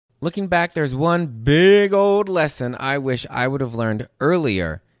Looking back, there's one big old lesson I wish I would have learned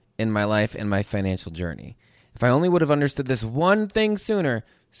earlier in my life and my financial journey. If I only would have understood this one thing sooner,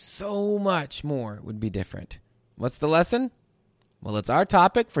 so much more would be different. What's the lesson? Well, it's our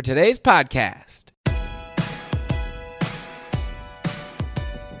topic for today's podcast.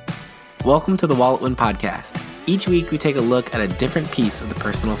 Welcome to the Wallet Win Podcast. Each week we take a look at a different piece of the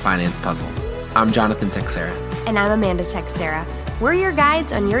personal finance puzzle. I'm Jonathan Texera. And I'm Amanda Texera. We're your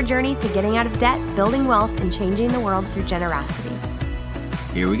guides on your journey to getting out of debt, building wealth, and changing the world through generosity.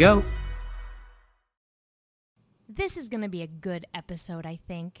 Here we go. This is going to be a good episode, I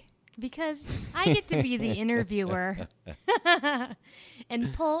think, because I get to be the interviewer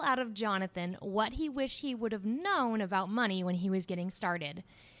and pull out of Jonathan what he wished he would have known about money when he was getting started.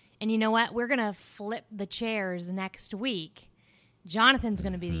 And you know what? We're going to flip the chairs next week. Jonathan's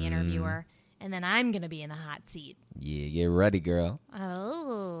going to be the interviewer, and then I'm going to be in the hot seat. Yeah, get ready, girl.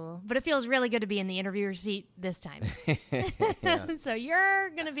 Oh, but it feels really good to be in the interviewer seat this time. So you're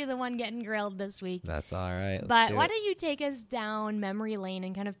going to be the one getting grilled this week. That's all right. But why don't you take us down memory lane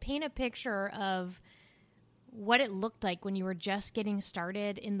and kind of paint a picture of what it looked like when you were just getting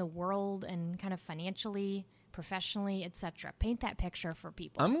started in the world and kind of financially, professionally, etc. Paint that picture for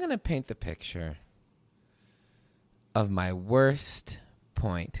people. I'm going to paint the picture of my worst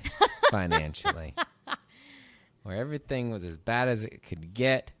point financially, where everything was as bad as it could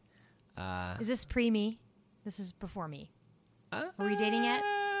get. Is this pre-me? This is before me. Were we dating yet?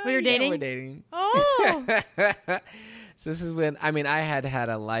 We were dating? Yeah, we're dating. Oh! So this is when, I had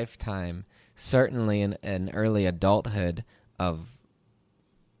a lifetime, certainly in early adulthood, of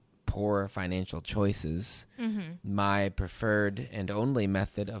poor financial choices. Mm-hmm. My preferred and only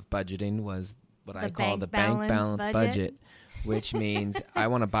method of budgeting was what I call the bank balance budget, which means I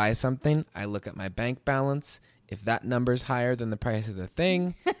want to buy something. I look at my bank balance. If that number's higher than the price of the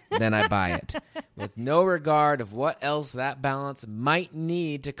thing, then I buy it, with no regard of what else that balance might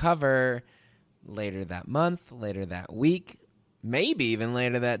need to cover later that month, later that week, maybe even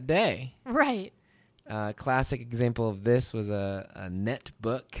later that day. Right. Classic example of this was a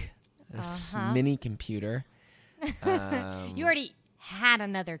netbook, a mini computer. You already had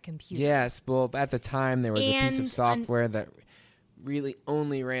another computer. Yes, well, at the time there was a piece of software that really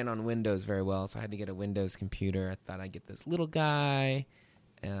only ran on Windows very well, so I had to get a Windows computer. I thought I'd get this little guy,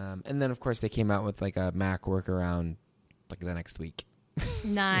 and then of course they came out with like a Mac workaround like the next week.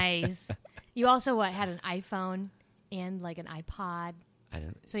 Nice. You also had an iPhone and like an iPod.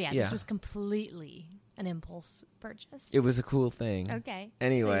 This was completely an impulse purchase. It was a cool thing. Okay.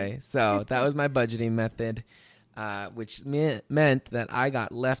 Anyway, so that was my budgeting method, which meant that I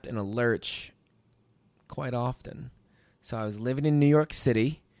got left in a lurch quite often. So I was living in New York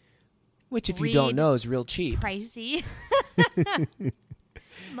City, which if you don't know is real cheap. Pricey.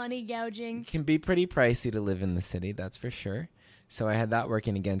 Money gouging. It can be pretty pricey to live in the city, that's for sure. So I had that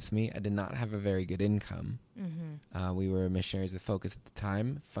working against me. I did not have a very good income. Mm-hmm. We were missionaries of focus at the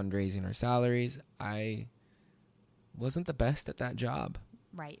time, fundraising our salaries. I wasn't the best at that job.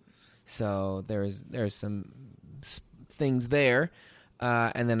 Right. So there's some things there.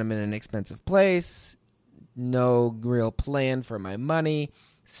 And then I'm in an expensive place. No real plan for my money.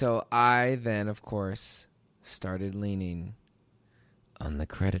 So I then, of course, started leaning on the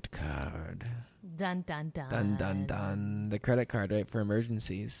credit card. Dun, dun, dun. Dun, dun, dun. The credit card, right, for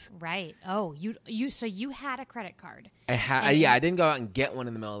emergencies. Right. Oh, so you had a credit card. I didn't go out and get one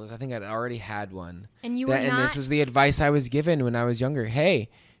in the middle of this. I think I'd already had one. And and this was the advice I was given when I was younger. Hey,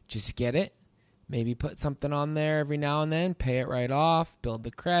 just get it. Maybe put something on there every now and then. Pay it right off. Build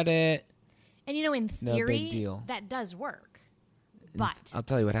the credit. And in theory, no big deal. That does work. But I'll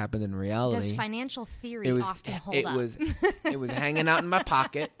tell you what happened in reality. Does financial theory often hold up? It was hanging out in my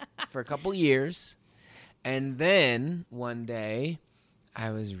pocket for a couple years. And then one day I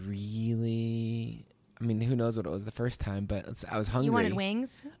was really, who knows what it was the first time, but I was hungry. You wanted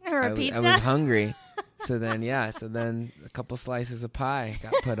wings or a pizza? I was hungry. So then a couple slices of pie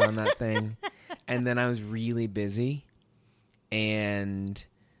got put on that thing. And then I was really busy and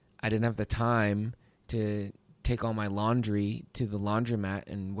I didn't have the time to take all my laundry to the laundromat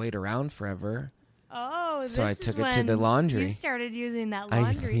and wait around forever. Oh, so I took it to the laundry. You started using that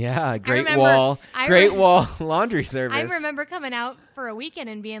laundry. Great Wall laundry service. I remember coming out for a weekend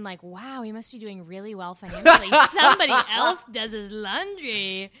and being like, "Wow, he must be doing really well financially. Somebody else does his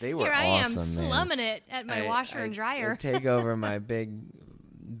laundry." They were Here I am awesome, slumming it at my washer and dryer. I take over my big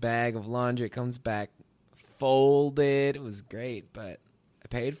bag of laundry. It comes back folded. It was great, but I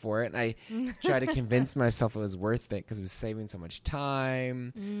paid for it, and I tried to convince myself it was worth it because it was saving so much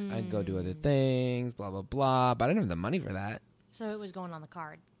time. I'd go do other things, blah, blah, blah, but I didn't have the money for that. So it was going on the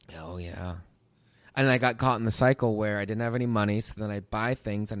card. Oh, yeah. And I got caught in the cycle where I didn't have any money, so then I'd buy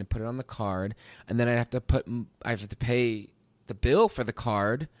things and I'd put it on the card, and then I have to pay the bill for the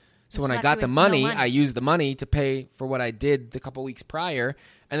card. So when I got the money, I used the money to pay for what I did the couple weeks prior,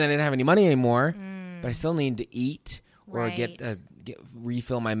 and then I didn't have any money anymore. But I still needed to eat or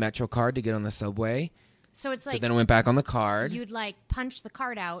refill my Metro card to get on the subway. So it's like, so then I went back on the card. You'd like punch the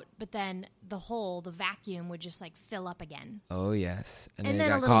card out, but then the vacuum would just like fill up again. Oh, yes. And then I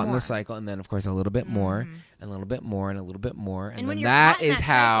got caught in the cycle. And then, of course, a little bit more, and a little bit more, and a little bit more. And then that is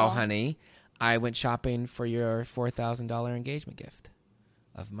how, honey, I went shopping for your $4,000 engagement gift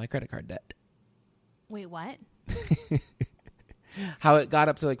of my credit card debt. Wait, what? How it got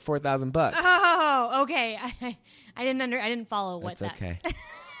up to like $4,000. Oh, okay. I didn't follow what That's that. Okay.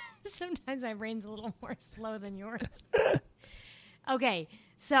 Sometimes my brain's a little more slow than yours. Okay,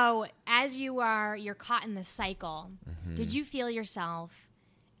 so as you're caught in the cycle, did you feel yourself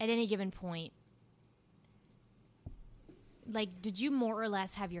at any given point, like, did you more or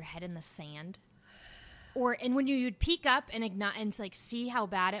less have your head in the sand? And when you'd peek up and like see how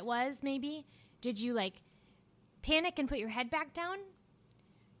bad it was, maybe, did you like panic and put your head back down?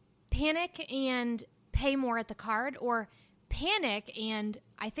 Panic and pay more at the card? Or panic and,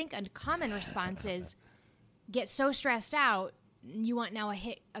 I think a common response is, get so stressed out, you want now a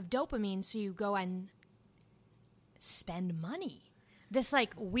hit of dopamine, so you go and spend money. This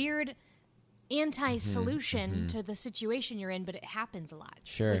like weird anti-solution to the situation you're in, but it happens a lot.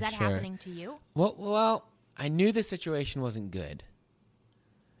 Sure. Was that happening to you? Well, I knew the situation wasn't good.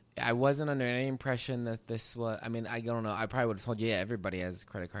 I wasn't under any impression that this was, I mean, I don't know. I probably would have told you, yeah, everybody has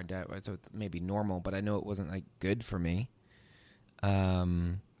credit card debt, right? So it's maybe normal, but I know it wasn't like good for me.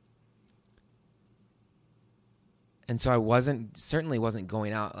 And so I certainly wasn't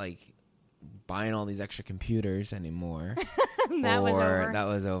going out like buying all these extra computers anymore. That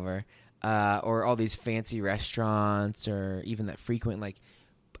was over. Or all these fancy restaurants, or even that frequent, like,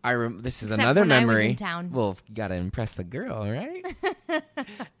 this is Except another when memory. I was in town. Well, you got to impress the girl, right?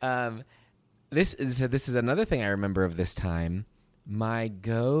 This is another thing I remember of this time. My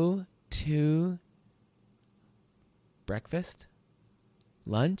go-to breakfast,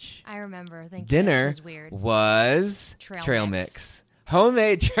 lunch, I remember thinking dinner this was weird. Was Trail mix. mix.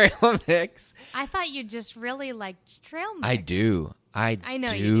 Homemade trail mix. I thought you just really liked trail mix. I do. I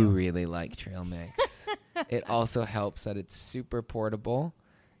know you do. really like trail mix. It also helps that it's super portable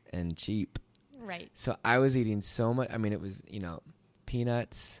and cheap. Right. So I was eating so much. I mean, it was,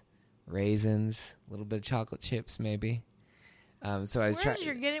 peanuts, raisins, a little bit of chocolate chips, maybe. So I was trying.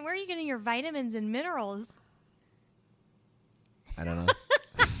 Where are you getting your vitamins and minerals? I don't know.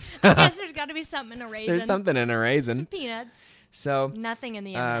 I guess there's got to be something in a raisin. There's something in a raisin. Some peanuts. So nothing in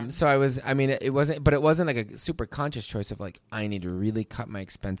the M&Ms. So it wasn't like a super conscious choice of like, I need to really cut my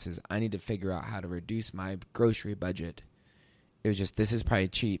expenses. I need to figure out how to reduce my grocery budget. It was just, this is probably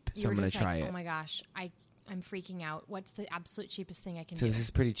cheap, so I'm going to try it. Oh my gosh, I'm freaking out. What's the absolute cheapest thing I can do? So this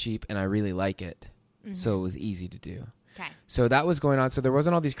is pretty cheap, and I really like it. Mm-hmm. So it was easy to do. Okay. So that was going on. So there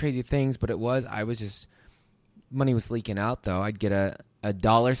wasn't all these crazy things, but money was leaking out, though. I'd get a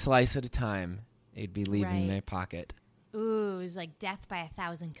dollar slice at a time. It'd be leaving my pocket. Ooh, it was like death by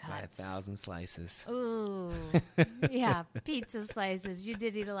 1,000 cuts. By 1,000 slices. Ooh. Yeah, pizza slices. You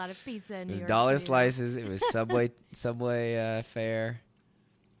did eat a lot of pizza in New York It was dollar City. slices. It was Subway fare.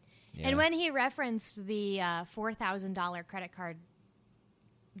 Yeah. And when he referenced the $4,000 credit card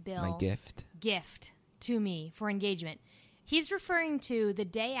bill. My gift to me for engagement, he's referring to the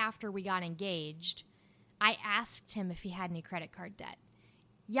day after we got engaged. I asked him if he had any credit card debt.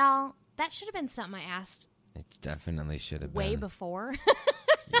 Y'all, that should have been something I asked. It definitely should have been. Way before.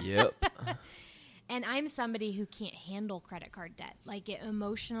 Yep. And I'm somebody who can't handle credit card debt. Like, it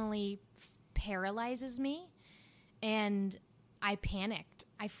emotionally paralyzes me. And I panicked.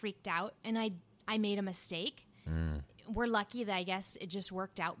 I freaked out. And I made a mistake. We're lucky that I guess it just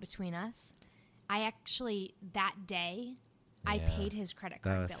worked out between us. I actually, that day, I paid his credit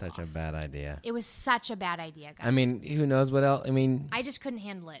card bill. That was such a bad idea. It was such a bad idea, guys. I mean, who knows what else? I mean, I just couldn't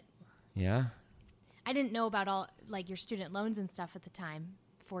handle it. Yeah. I didn't know about all, like, your student loans and stuff at the time,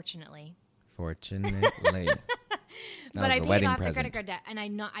 fortunately. But I paid off the credit card debt, and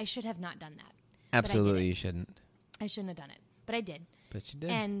I should have not done that. Absolutely, you shouldn't. I shouldn't have done it, but I did. But you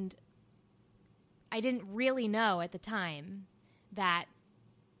did. And I didn't really know at the time that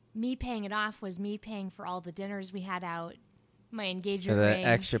me paying it off was me paying for all the dinners we had out, my engagement for the ring,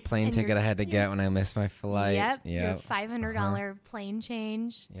 extra plane ticket I had to get when I missed my flight. Yep. Your $500 plane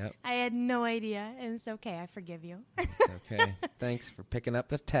change. Yep. I had no idea, and it's okay. I forgive you. It's okay. Thanks for picking up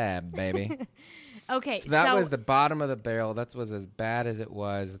the tab, baby. Okay, So that was the bottom of the barrel. That was as bad as it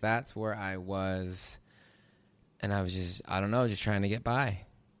was. That's where I was. And I was just, I don't know, just trying to get by.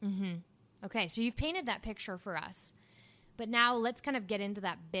 Mm-hmm. Okay, so you've painted that picture for us. But now let's kind of get into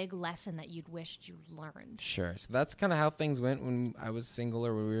that big lesson that you'd wished you learned. Sure. So that's kind of how things went when I was single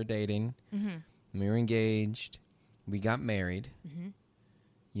or when we were dating. Mm-hmm. We were engaged. We got married. Mm-hmm.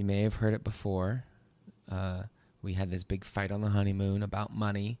 You may have heard it before. We had this big fight on the honeymoon about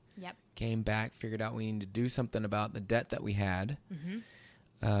money. Yep. Came back, figured out we needed to do something about the debt that we had.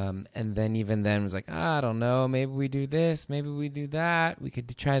 Mm-hmm. And then even then was like, I don't know, maybe we do this, maybe we do that. We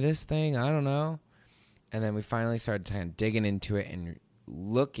could try this thing. I don't know. And then we finally started kind of digging into it and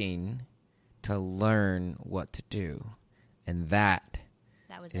looking to learn what to do. And that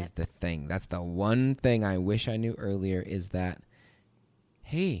is the thing. That's the one thing I wish I knew earlier is that,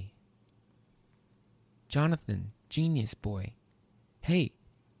 hey, Jonathan, genius boy, hey,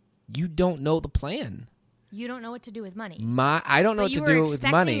 you don't know the plan. You don't know what to do with money. I don't know what to do with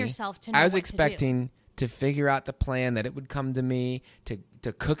money. Yourself to know I was what expecting to figure out the plan, that it would come to me,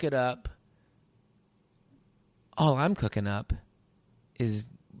 to cook it up. All I'm cooking up is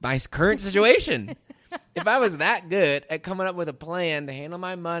my current situation. If I was that good at coming up with a plan to handle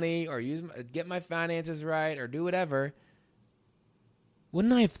my money or get my finances right or do whatever,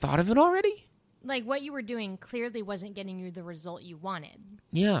 wouldn't I have thought of it already? Like what you were doing clearly wasn't getting you the result you wanted.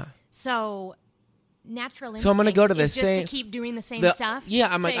 Yeah. So natural instinct so I'm going to go to the is same, just to keep doing the same stuff.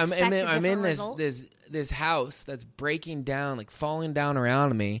 Yeah, I'm in result. this house that's breaking down, like falling down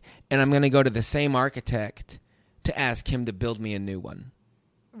around me, and I'm going to go to the same architect to ask him to build me a new one.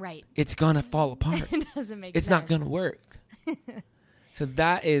 Right. It's going to fall apart. It doesn't make it's sense. not going to work. So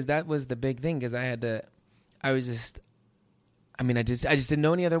that was the big thing, because I just didn't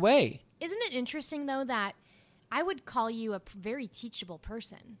know any other way. Isn't it interesting, though, that I would call you a very teachable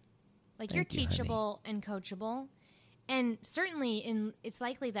person? Like, you're teachable and coachable. And certainly, it's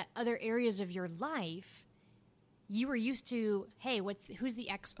likely that other areas of your life, you were used to, hey, who's the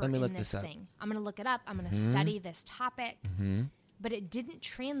expert in this thing? I'm going to look it up. I'm going to study this topic. Mm-hmm. But it didn't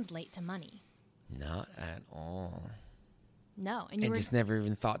translate to money. Not at all. No. And I just never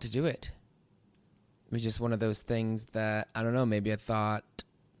even thought to do it. It was just one of those things that, I don't know, maybe I thought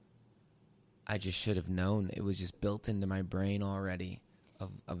I just should have known. It was just built into my brain already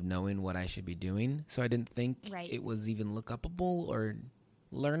of knowing what I should be doing. So I didn't think it was even look upable or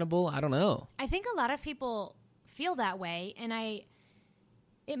learnable. I don't know. I think a lot of people feel that way. And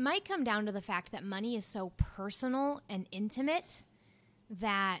it might come down to the fact that money is so personal and intimate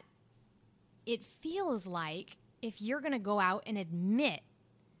that it feels like if you're going to go out and admit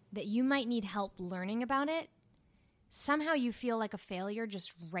that you might need help learning about it, somehow you feel like a failure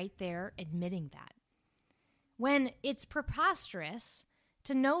just right there admitting that. When it's preposterous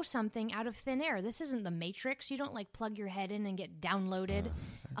to know something out of thin air. This isn't the Matrix. You don't like plug your head in and get downloaded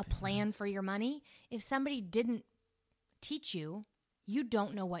a plan for your money. If somebody didn't teach you, you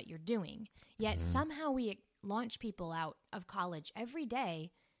don't know what you're doing. Yet somehow we launch people out of college every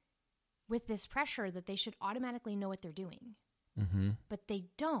day with this pressure that they should automatically know what they're doing. Mm-hmm. But they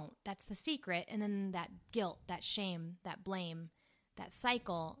don't. That's the secret. And then that guilt, that shame, that blame, that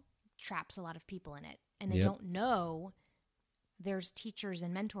cycle traps a lot of people in it. And they don't know there's teachers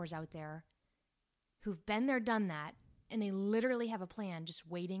and mentors out there who've been there, done that, and they literally have a plan just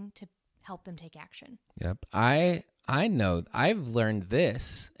waiting to help them take action. Yep. I know. I've learned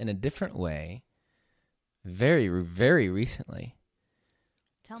this in a different way very, very recently.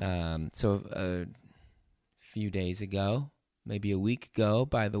 Tell me. So a few days ago, maybe a week ago,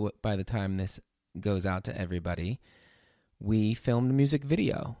 by the time this goes out to everybody, we filmed a music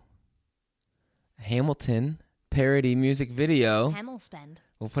video. Hamilton parody music video. Hamilspend.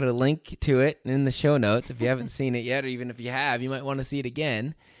 We'll put a link to it in the show notes if you haven't seen it yet, or even if you have, you might want to see it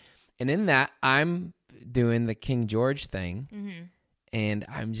again. And in that, I'm doing the King George thing, and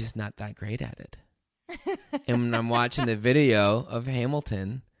I'm just not that great at it. And when I'm watching the video of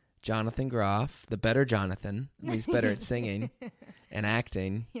Hamilton, Jonathan Groff, the better Jonathan, he's better at singing and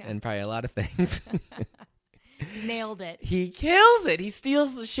acting and probably a lot of things. Nailed it. He kills it. He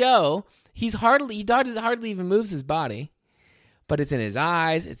steals the show. He hardly even moves his body, but it's in his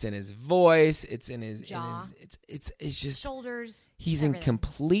eyes, it's in his voice, it's in his jaw. It's just shoulders. He's everything. in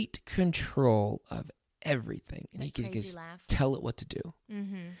complete control of everything, and that he can crazy just laugh. tell it what to do.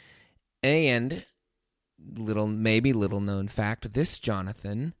 Mm-hmm. And little known fact, this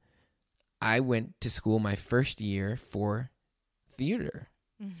Jonathan, I went to school my first year for theater.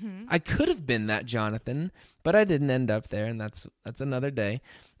 Mm-hmm. I could have been that Jonathan, but I didn't end up there, and that's another day,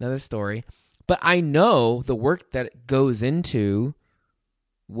 another story. But I know the work that goes into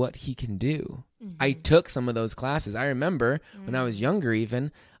what he can do. I took some of those classes. I remember when I was younger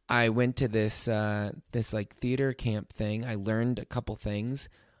even, I went to this like theater camp thing. I learned a couple things.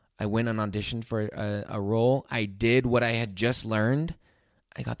 I went on audition for a role. I did what I had just learned.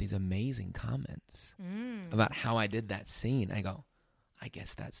 I got these amazing comments about how I did that scene. I go, I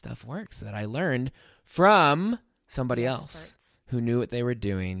guess that stuff works that I learned from somebody else who knew what they were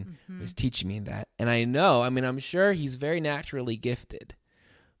doing, was teaching me that. And I know, I mean, I'm sure he's very naturally gifted,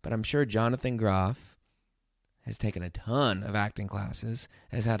 but I'm sure Jonathan Groff has taken a ton of acting classes,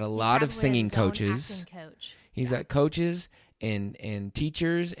 has had a lot of singing coaches. He's got coaches and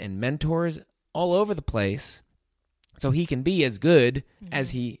teachers and mentors all over the place, so he can be as good as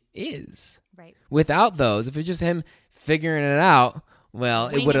he is. Right. Without those, if it's just him figuring it out, well,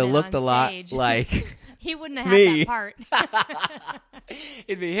 it would have looked a lot like he wouldn't have had that part.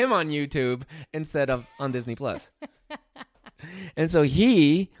 It'd be him on YouTube instead of on Disney Plus. And so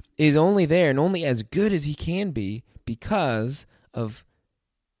he is only there and only as good as he can be because of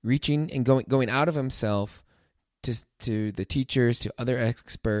reaching and going out of himself to the teachers, to other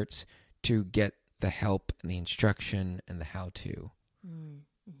experts, to get the help and the instruction and the how-to.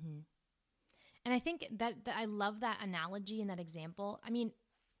 Mm-hmm. And I think that I love that analogy and that example. I mean,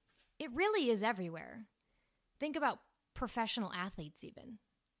 it really is everywhere. Think about professional athletes even.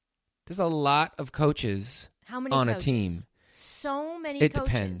 There's a lot of coaches on a team. So many It coaches.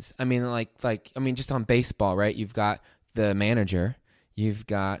 depends. I mean, just on baseball, right? You've got the manager, you've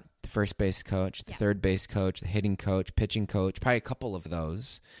got the first base coach, the third base coach, the hitting coach, pitching coach, probably a couple of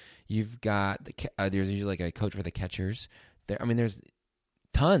those. You've got there's usually like a coach for the catchers. There's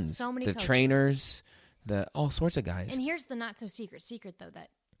tons. So many the coaches. Trainers, all sorts of guys. And here's the not so secret though, that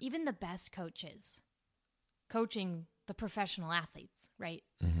even the best coaches coaching the professional athletes, right?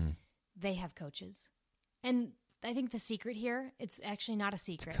 Mm-hmm. They have coaches. And I think the secret here, it's actually not a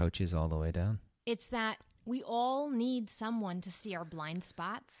secret. It's coaches all the way down. It's that we all need someone to see our blind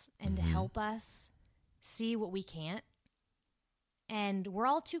spots and to help us see what we can't. And we're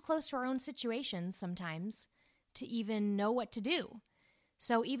all too close to our own situations sometimes to even know what to do.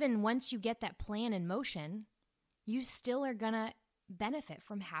 So even once you get that plan in motion, you still are going to benefit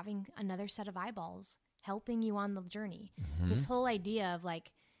from having another set of eyeballs helping you on the journey. Mm-hmm. This whole idea of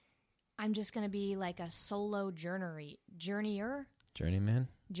like, I'm just going to be like a solo journeyman,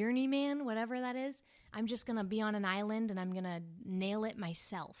 whatever that is. I'm just going to be on an island and I'm going to nail it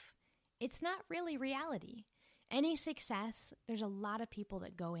myself. It's not really reality. Any success, there's a lot of people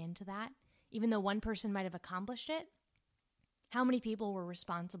that go into that. Even though one person might have accomplished it, how many people were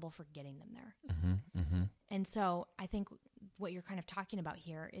responsible for getting them there? Mm-hmm, mm-hmm. And so I think what you're kind of talking about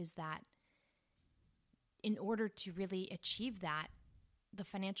here is that in order to really achieve that, the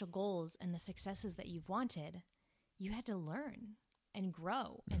financial goals and the successes that you've wanted, you had to learn and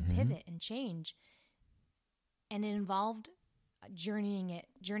grow and pivot and change. And it involved journeying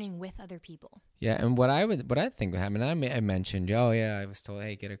with other people. Yeah, and what I think would happen, I mentioned, I was told,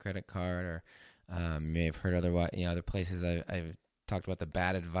 hey, get a credit card, or may have heard other places I've talked about the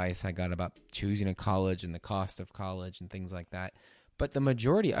bad advice I got about choosing a college and the cost of college and things like that. But the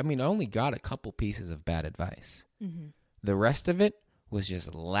majority, I only got a couple pieces of bad advice. Mm-hmm. The rest of it was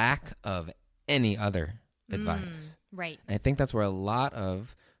just lack of any other advice. Right. And I think that's where a lot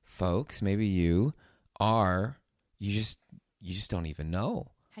of folks, maybe you just don't even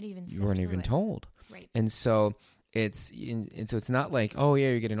know. How do you even you weren't even told. Right. And so it's not like, oh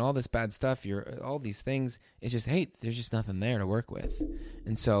yeah, you're getting all this bad stuff, you're all these things. It's just, hey, there's just nothing there to work with.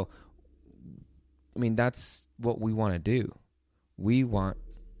 And so that's what we want to do. We want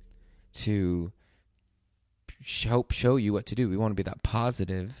to show you what to do. We want to be that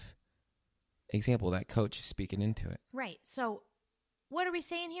positive example, that coach speaking into it. Right. So what are we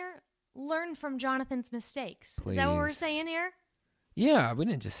saying here? Learn from Jonathan's mistakes. Please. Is that what we're saying here? Yeah, we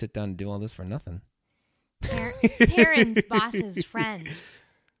didn't just sit down and do all this for nothing. Parents, bosses, friends.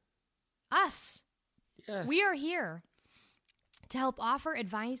 Us. Yes. We are here to help offer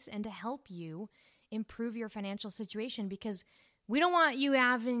advice and to help you improve your financial situation, because we don't want you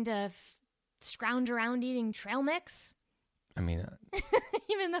having to scrounge around eating trail mix. Even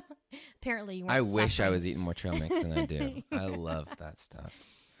though apparently you weren't I wish suffering. I was eating more trail mix than I do. I love that stuff.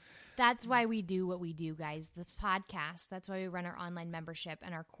 That's why we do what we do, guys. This podcast, that's why we run our online membership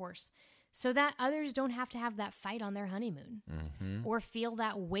and our course, so that others don't have to have that fight on their honeymoon or feel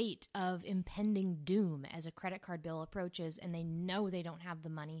that weight of impending doom as a credit card bill approaches and they know they don't have the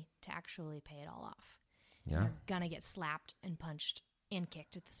money to actually pay it all off. Yeah. They're going to get slapped and punched and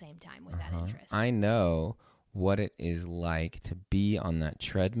kicked at the same time with that interest. I know what it is like to be on that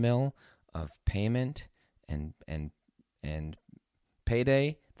treadmill of payment and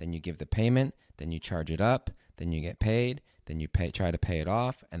payday. Then you give the payment, then you charge it up, then you get paid, then you try to pay it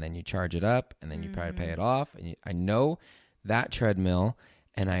off, and then you charge it up, and then you try to pay it off. And I know that treadmill,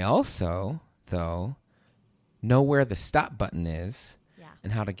 and I also, though, know where the stop button is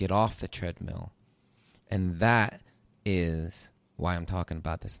and how to get off the treadmill. And that is why I'm talking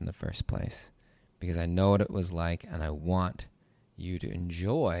about this in the first place, because I know what it was like, and I want you to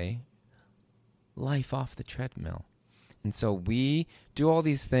enjoy life off the treadmill. And so we do all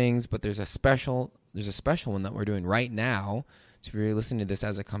these things, but there's a special one that we're doing right now. So if you're listening to this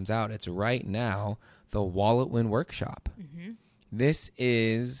as it comes out, it's right now, the Wallet Win Workshop. Mm-hmm. This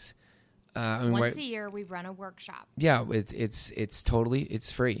is once a year we run a workshop. Yeah, it's totally,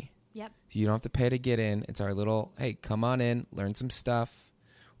 it's free. Yep. You don't have to pay to get in. It's our little, hey, come on in, learn some stuff.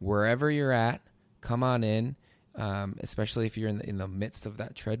 Wherever you're at, come on in. Especially if you're in the midst of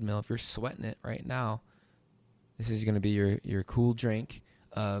that treadmill, if you're sweating it right now, this is going to be your cool drink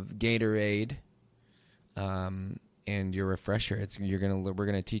of Gatorade, and your refresher. We're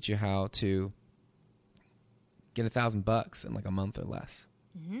going to teach you how to get $1,000 in like a month or less.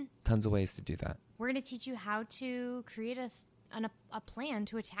 Mm-hmm. Tons of ways to do that. We're going to teach you how to create a plan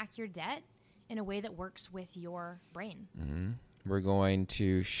to attack your debt in a way that works with your brain. Mm-hmm. We're going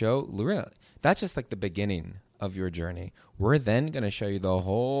to that's just like the beginning of your journey. We're then going to show you the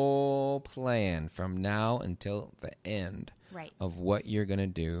whole plan from now until the end of what you're going to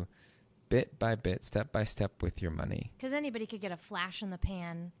do bit by bit, step by step with your money. Because anybody could get a flash in the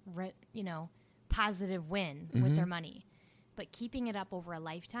pan, positive win with their money. But keeping it up over a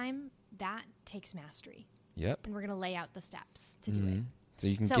lifetime, that takes mastery. Yep. And we're going to lay out the steps to do it. So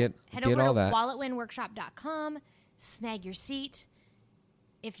you can head over all to that. walletwinworkshop.com, snag your seat.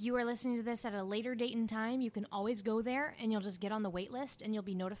 If you are listening to this at a later date and time, you can always go there and you'll just get on the wait list and you'll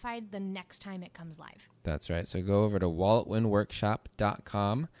be notified the next time it comes live. That's right. So go over to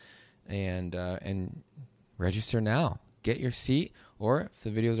walletwinworkshop.com and register now. Get your seat, or if the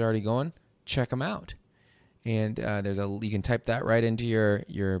video's already going, check them out. And you can type that right into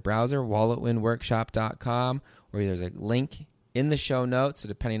your browser, walletwinworkshop.com, or there's a link in the show notes. So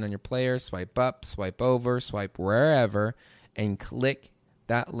depending on your player, swipe up, swipe over, swipe wherever, and click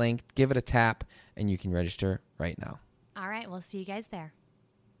that link, give it a tap, and you can register right now. All right, we'll see you guys there.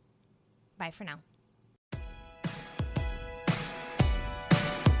 Bye for now.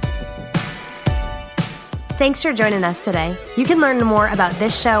 Thanks for joining us today. You can learn more about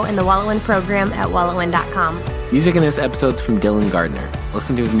this show and the Wallet Win program at walletwin.com. Music in this episode's from Dylan Gardner.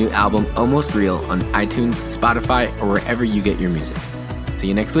 Listen to his new album, Almost Real, on iTunes, Spotify, or wherever you get your music. See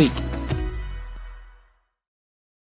you next week.